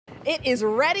It is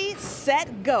ready,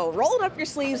 set, go. Rolling up your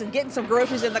sleeves and getting some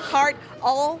groceries in the cart,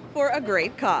 all for a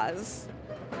great cause.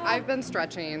 I've been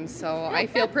stretching, so I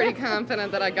feel pretty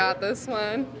confident that I got this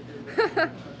one.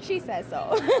 She says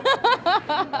so.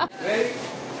 Ready,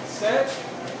 set,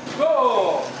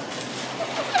 go!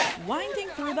 Winding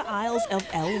through the aisles of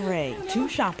El Rey, two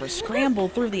shoppers scramble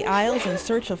through the aisles in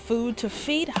search of food to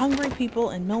feed hungry people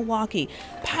in Milwaukee,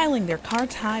 piling their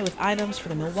carts high with items for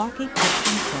the Milwaukee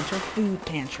Christian Center food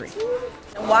pantry.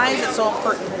 Why is it so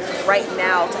important right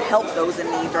now to help those in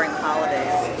need during the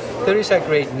holidays? There is a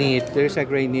great need. There is a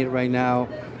great need right now.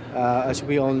 As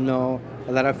we all know,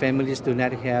 a lot of families do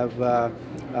not have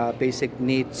basic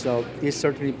needs, so this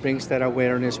certainly brings that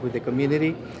awareness with the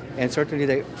community. And certainly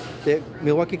the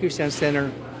Milwaukee Christian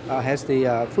Center has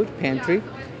the food pantry,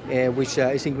 which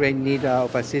is in great need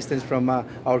of assistance from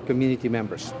our community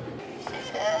members.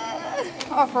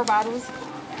 Offer bottles.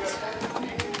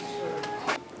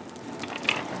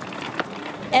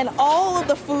 And all of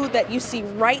the food that you see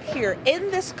right here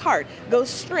in this cart goes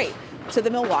straight to the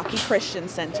Milwaukee Christian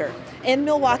Center. In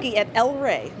Milwaukee at El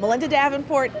Rey, Melinda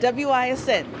Davenport,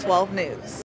 WISN 12 News.